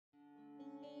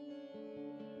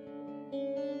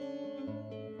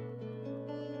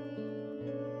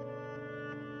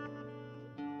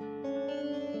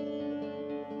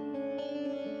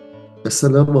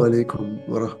Assalamu alaikum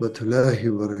wa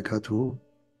rahmatullahi wa barakatuh.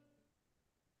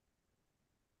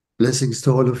 Blessings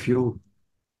to all of you.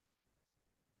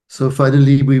 So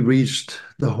finally we reached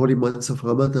the holy months of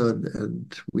Ramadan,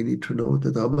 and we need to know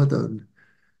that Ramadan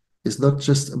is not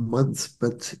just a month,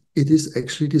 but it is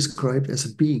actually described as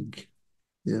a being.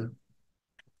 Yeah.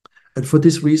 And for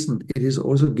this reason, it is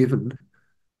also given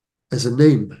as a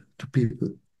name to people.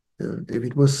 Yeah. If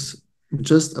it was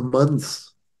just a month,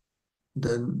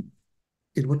 then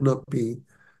it would not be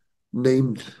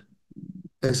named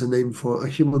as a name for a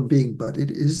human being, but it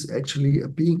is actually a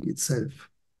being itself.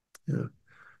 Yeah.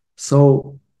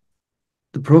 So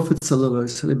the Prophet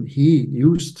ﷺ, he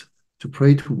used to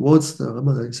pray towards the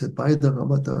Ramadan. He said, by the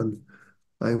Ramadan,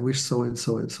 I wish so and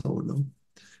so and so. No?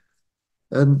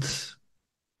 And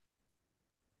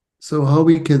so how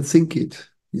we can think it,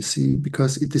 you see,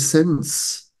 because it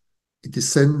descends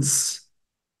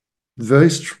very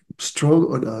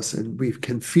strong on us and we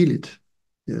can feel it.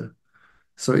 Yeah.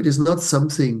 So it is not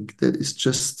something that is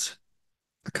just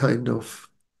a kind of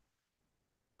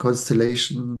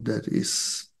constellation that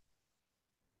is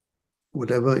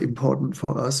whatever important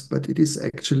for us, but it is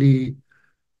actually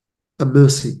a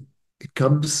mercy. It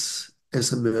comes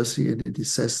as a mercy, and it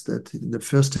is says that in the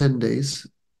first 10 days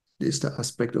is the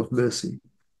aspect of mercy,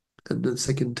 and the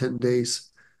second 10 days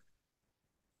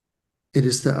it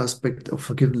is the aspect of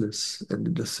forgiveness, and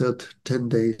in the third 10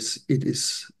 days it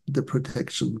is the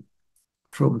protection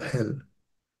from hell.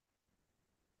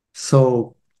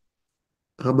 So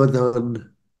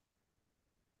Ramadan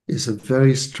is a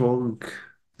very strong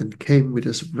and came with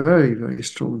a very, very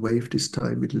strong wave this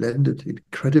time. It landed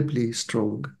incredibly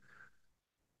strong,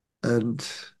 and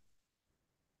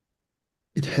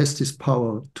it has this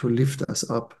power to lift us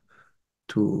up,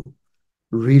 to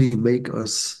really make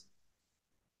us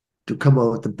to come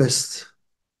out the best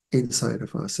inside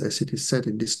of us. As it is said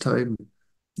in this time,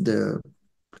 the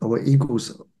our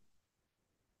egos,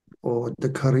 or the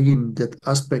Karin, that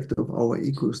aspect of our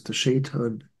egos, the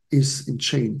shaitan, is in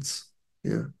chains.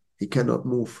 Yeah, he cannot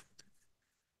move,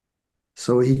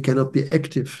 so he cannot be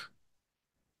active.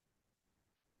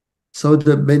 So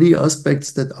the many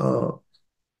aspects that are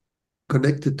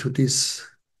connected to this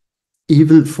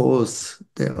evil force,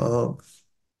 they are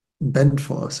bent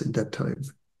for us in that time.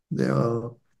 They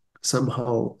are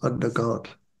somehow under guard.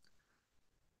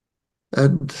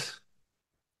 And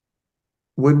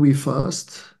when we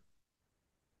fast,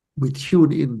 we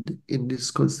tune in this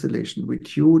constellation. We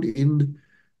tune in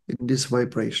this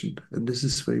vibration. And this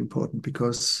is very important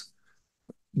because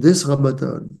this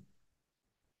Ramadan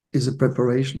is a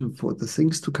preparation for the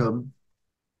things to come,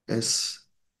 as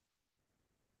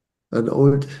an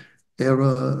old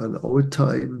era, an old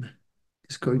time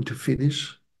is going to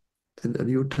finish and a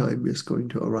new time is going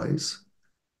to arise.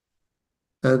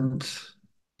 And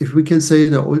if we can say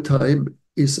the old time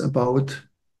is about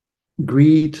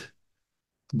greed,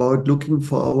 about looking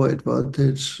for our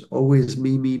advantage, always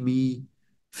me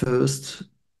first,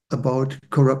 about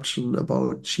corruption,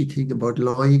 about cheating, about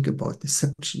lying, about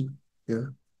deception, yeah,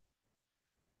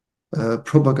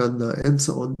 propaganda, and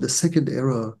so on. The second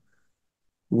era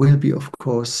will be, of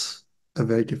course, a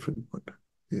very different one.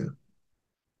 Yeah.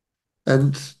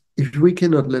 And if we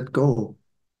cannot let go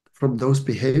from those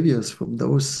behaviors, from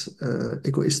those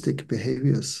egoistic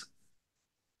behaviors,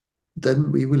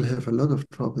 then we will have a lot of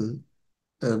trouble,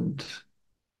 and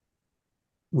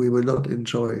we will not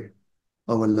enjoy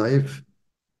our life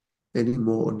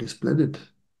anymore on this planet,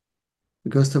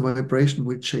 because the vibration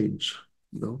will change,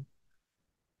 you know,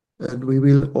 and we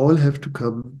will all have to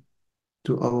come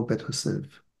to our better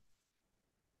self,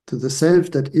 to the self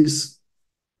that is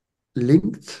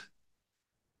linked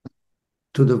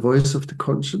to the voice of the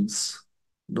conscience,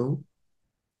 no,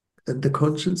 and the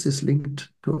conscience is linked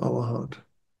to our heart.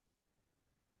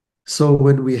 So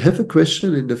when we have a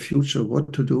question in the future,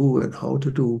 what to do and how to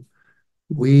do,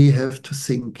 we have to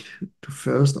think to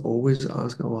first always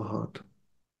ask our heart,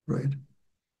 right?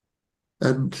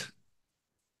 And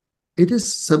it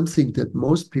is something that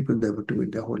most people never do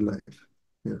in their whole life.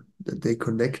 Yeah, that they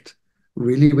connect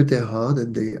really with their heart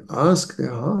and they ask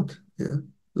their heart. Yeah,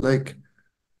 like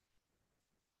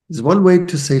there's one way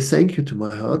to say thank you to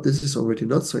my heart. This is already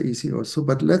not so easy, also,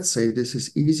 but let's say this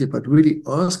is easy, but really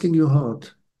asking your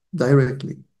heart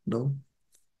directly. No,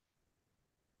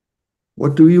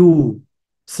 what do you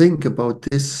think about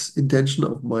this intention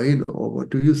of mine, or what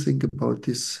do you think about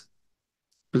this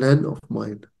plan of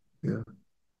mine? Yeah,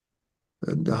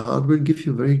 and the heart will give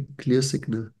you very clear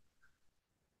signal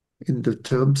in the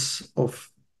terms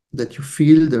of that you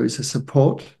feel there is a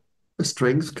support, a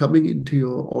strength coming into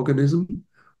your organism,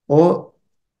 or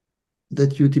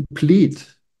that you deplete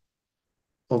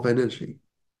of energy.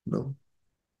 No,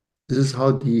 this is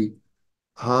how the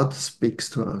heart speaks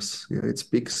to us. Yeah, it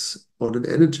speaks on an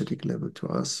energetic level to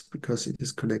us because it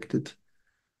is connected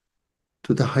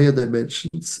to the higher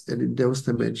dimensions, and in those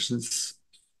dimensions,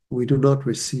 we do not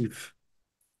receive,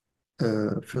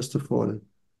 first of all,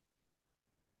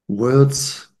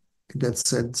 words in that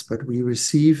sense, but we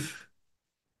receive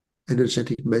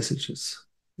energetic messages.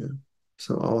 Yeah.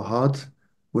 So our heart,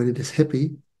 when it is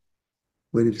happy,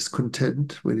 when it is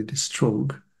content, when it is strong,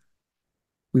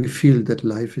 we feel that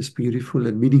life is beautiful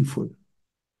and meaningful.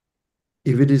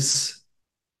 If it is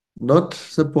not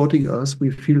supporting us, we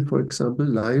feel, for example,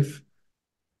 life,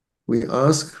 we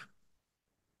ask,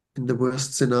 in the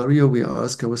worst scenario, we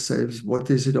ask ourselves, what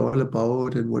is it all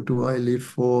about? And what do I live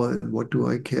for? And what do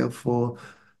I care for?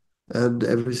 And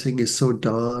everything is so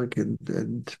dark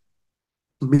and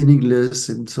meaningless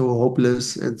and so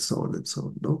hopeless and so on and so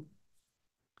on. No?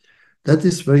 That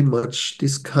is very much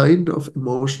this kind of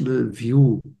emotional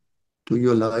view to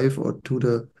your life or to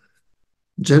the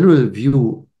general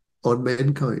view on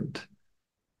mankind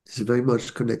is very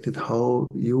much connected how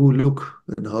you look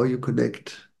and how you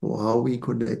connect or how we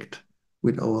connect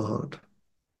with our heart.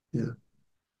 Yeah.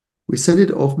 We said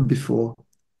it often before.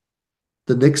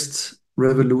 The next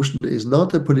revolution is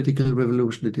not a political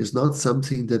revolution. It is not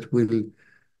something that will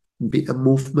be a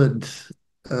movement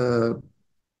uh,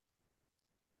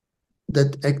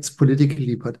 that acts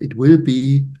politically, but it will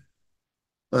be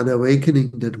an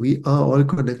awakening that we are all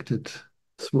connected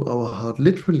through our heart,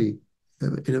 literally,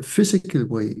 in a physical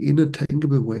way, in a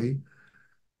tangible way,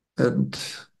 and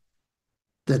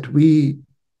that we,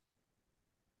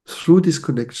 through these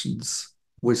connections,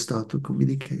 will start to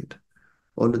communicate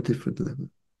on a different level.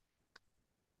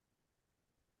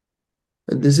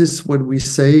 And this is when we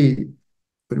say,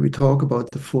 when we talk about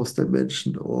the fourth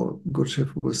dimension, or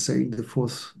Gurdjieff was saying the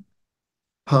fourth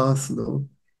path, no,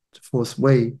 the fourth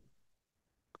way,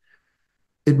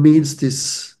 it means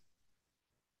this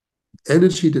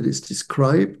energy that is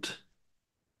described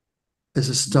as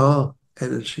a star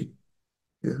energy.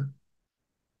 Yeah.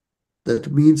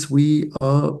 That means we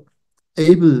are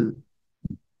able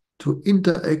to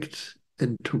interact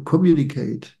and to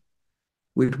communicate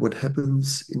with what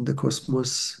happens in the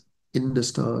cosmos, in the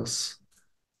stars,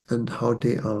 and how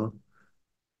they are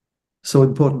so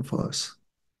important for us.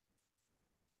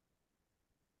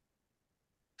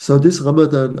 So this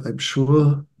Ramadan, I'm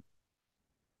sure,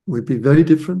 will be very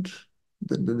different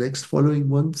than the next following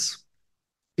ones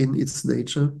in its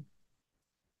nature.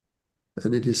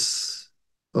 And it is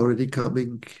already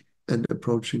coming and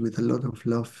approaching with a lot of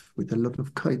love, with a lot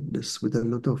of kindness, with a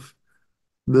lot of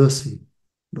mercy.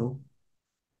 No?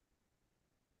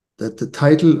 That the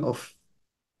title of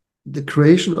the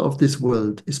creation of this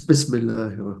world is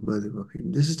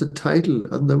Bismillahirrahmanirrahim. This is the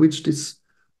title under which this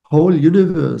whole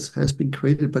universe has been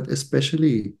created, but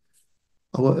especially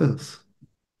our earth.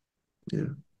 Yeah.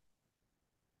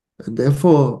 And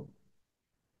therefore,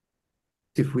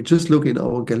 if we just look in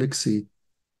our galaxy,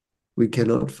 we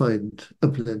cannot find a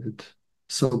planet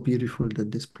so beautiful than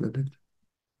this planet.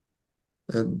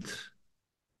 And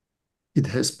it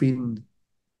has been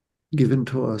given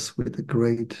to us with a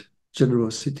great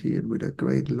generosity and with a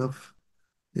great love.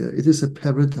 Yeah, it is a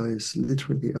paradise,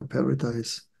 literally a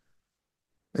paradise.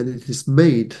 And it is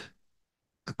made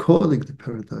according to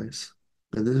paradise.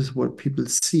 And this is what people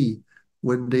see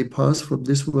when they pass from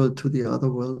this world to the other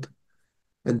world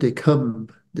and they come,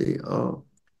 they are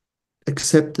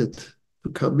accepted to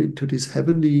come into these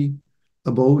heavenly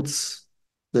abodes.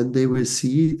 Then they will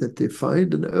see that they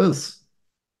find an earth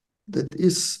that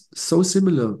is so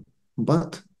similar,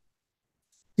 but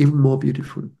even more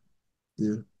beautiful.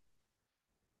 Yeah.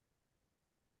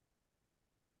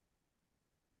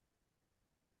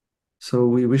 So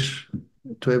we wish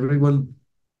to everyone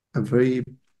a very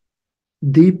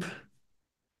deep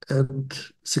and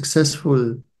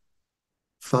successful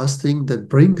fasting that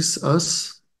brings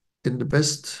us in the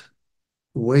best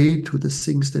way to the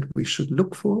things that we should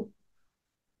look for,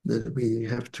 that we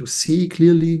have to see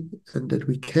clearly, and that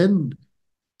we can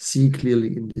see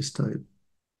clearly in this time.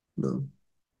 No.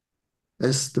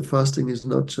 As the fasting is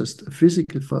not just a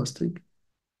physical fasting,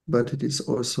 but it is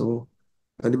also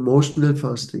an emotional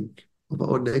fasting of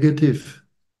our negative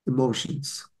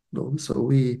emotions. No? So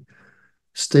we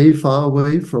stay far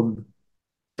away from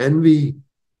envy,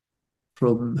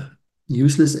 from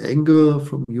useless anger,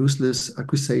 from useless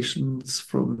accusations,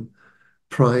 from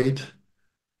pride,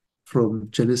 from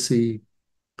jealousy,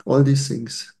 all these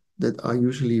things that are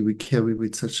usually we carry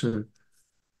with such a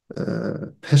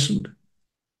passion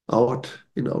out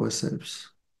in ourselves.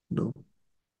 No?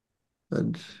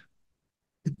 And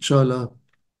inshallah,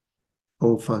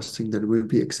 our fasting, then will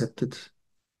be accepted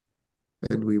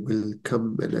and we will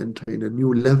come and enter in a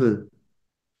new level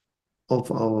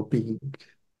of our being,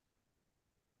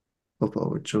 of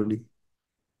our journey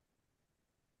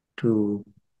to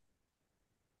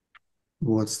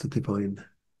towards the divine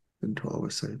and to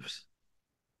ourselves.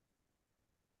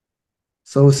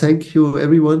 So thank you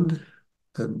everyone,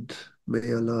 and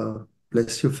may Allah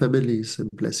bless your families and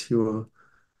bless your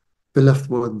beloved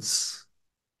ones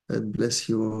and bless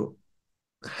your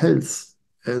health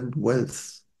and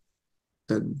wealth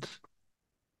and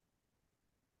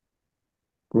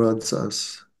grants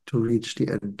us to reach the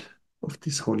end of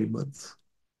this holy month.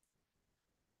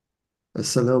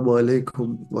 Assalamu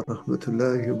alaikum wa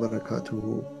rahmatullahi wa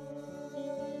barakatuhu.